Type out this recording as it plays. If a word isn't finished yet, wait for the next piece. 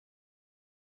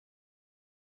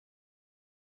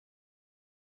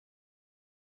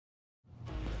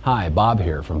Hi, Bob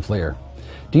here from FLIR.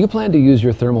 Do you plan to use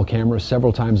your thermal camera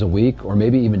several times a week or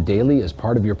maybe even daily as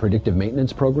part of your predictive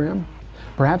maintenance program?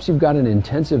 Perhaps you've got an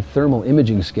intensive thermal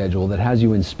imaging schedule that has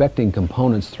you inspecting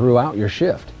components throughout your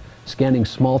shift, scanning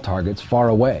small targets far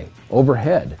away,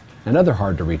 overhead, and other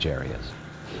hard-to-reach areas.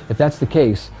 If that's the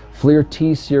case, FLIR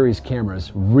T-Series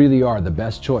cameras really are the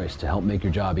best choice to help make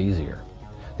your job easier.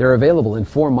 They're available in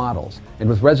 4 models and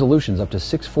with resolutions up to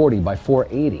 640 by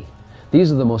 480. These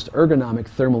are the most ergonomic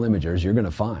thermal imagers you're going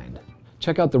to find.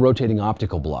 Check out the rotating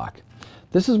optical block.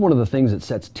 This is one of the things that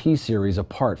sets T-Series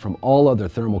apart from all other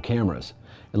thermal cameras.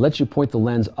 It lets you point the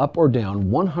lens up or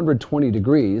down 120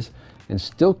 degrees and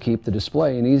still keep the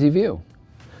display in easy view.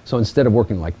 So instead of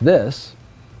working like this,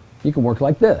 you can work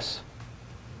like this.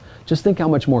 Just think how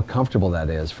much more comfortable that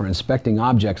is for inspecting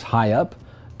objects high up,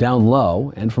 down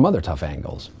low, and from other tough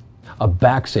angles. A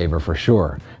back saver for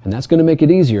sure, and that's going to make it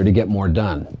easier to get more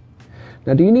done.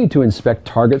 Now, do you need to inspect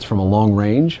targets from a long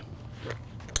range?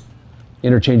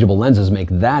 Interchangeable lenses make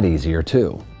that easier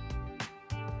too.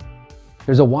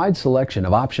 There's a wide selection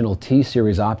of optional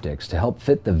T-Series optics to help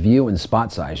fit the view and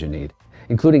spot size you need,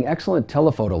 including excellent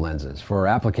telephoto lenses for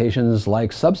applications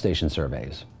like substation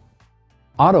surveys.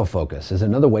 Autofocus is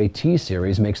another way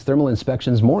T-Series makes thermal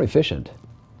inspections more efficient.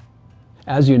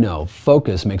 As you know,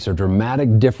 focus makes a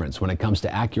dramatic difference when it comes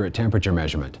to accurate temperature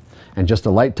measurement, and just a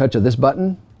light touch of this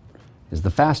button is the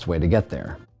fast way to get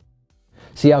there.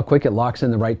 See how quick it locks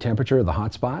in the right temperature of the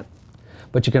hotspot?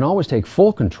 But you can always take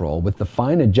full control with the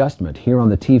fine adjustment here on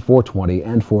the T420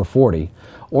 and 440,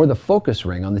 or the focus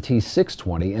ring on the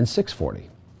T620 and 640.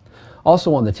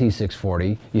 Also on the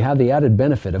T640, you have the added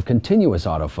benefit of continuous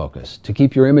autofocus to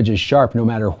keep your images sharp no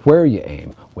matter where you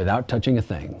aim without touching a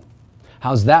thing.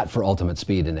 How's that for ultimate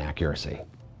speed and accuracy?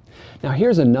 Now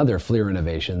here's another FLIR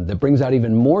innovation that brings out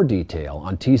even more detail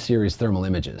on T-Series thermal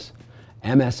images.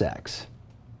 MSX,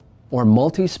 or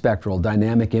multispectral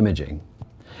dynamic imaging.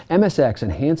 MSX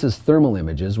enhances thermal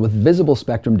images with visible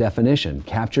spectrum definition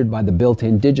captured by the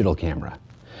built-in digital camera.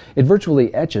 It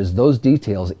virtually etches those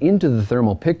details into the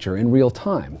thermal picture in real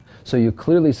time, so you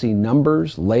clearly see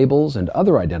numbers, labels, and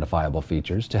other identifiable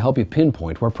features to help you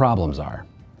pinpoint where problems are.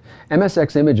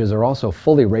 MSX images are also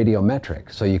fully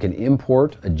radiometric, so you can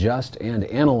import, adjust, and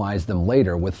analyze them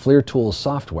later with FLIR Tools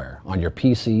software on your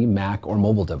PC, Mac, or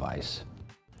mobile device.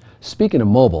 Speaking of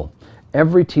mobile,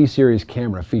 every T-Series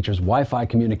camera features Wi-Fi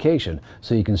communication,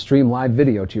 so you can stream live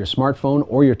video to your smartphone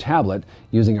or your tablet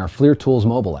using our FLIR Tools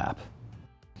mobile app.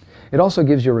 It also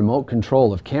gives you remote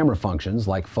control of camera functions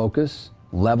like focus,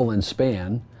 level and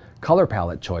span, color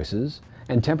palette choices,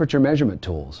 and temperature measurement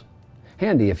tools.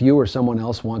 Handy if you or someone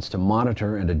else wants to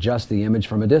monitor and adjust the image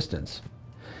from a distance.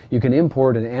 You can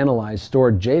import and analyze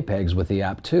stored JPEGs with the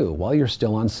app too while you're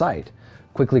still on site,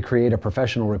 quickly create a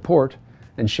professional report,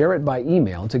 and share it by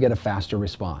email to get a faster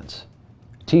response.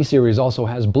 T-Series also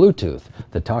has Bluetooth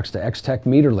that talks to X-Tech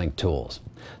MeterLink tools.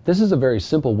 This is a very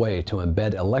simple way to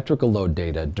embed electrical load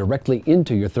data directly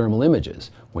into your thermal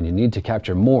images when you need to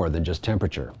capture more than just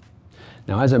temperature.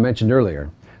 Now, as I mentioned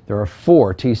earlier, there are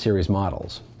 4 T-Series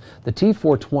models. The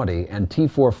T420 and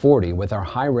T440 with our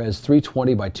high-res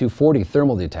 320 by 240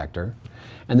 thermal detector,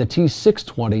 and the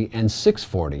T620 and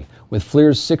 640 with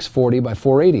FLIR's 640 by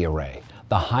 480 array,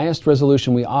 the highest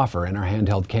resolution we offer in our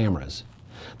handheld cameras.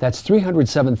 That's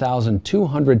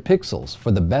 307,200 pixels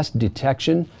for the best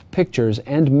detection, pictures,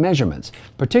 and measurements,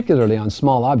 particularly on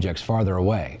small objects farther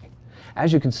away.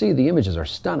 As you can see, the images are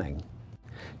stunning.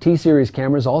 T-Series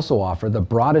cameras also offer the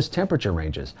broadest temperature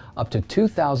ranges, up to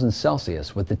 2000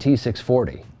 Celsius with the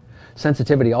T640.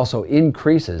 Sensitivity also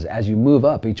increases as you move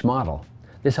up each model.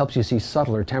 This helps you see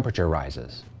subtler temperature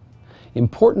rises.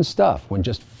 Important stuff when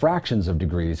just fractions of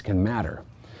degrees can matter.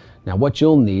 Now, what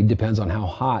you'll need depends on how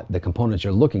hot the components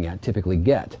you're looking at typically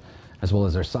get, as well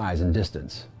as their size and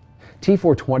distance.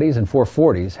 T420s and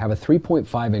 440s have a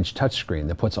 3.5-inch touchscreen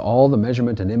that puts all the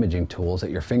measurement and imaging tools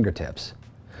at your fingertips.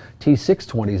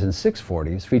 T620s and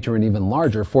 640s feature an even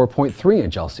larger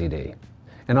 4.3-inch LCD.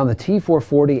 And on the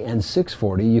T440 and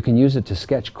 640, you can use it to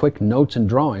sketch quick notes and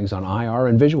drawings on IR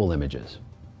and visual images.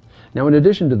 Now, in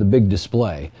addition to the big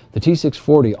display, the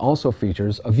T640 also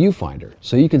features a viewfinder,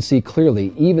 so you can see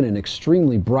clearly even in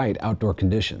extremely bright outdoor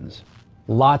conditions.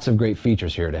 Lots of great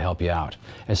features here to help you out,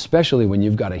 especially when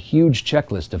you've got a huge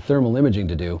checklist of thermal imaging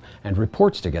to do and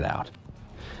reports to get out.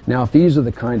 Now, if these are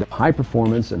the kind of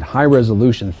high-performance and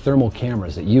high-resolution thermal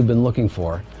cameras that you've been looking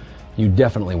for, you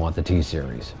definitely want the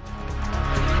T-Series.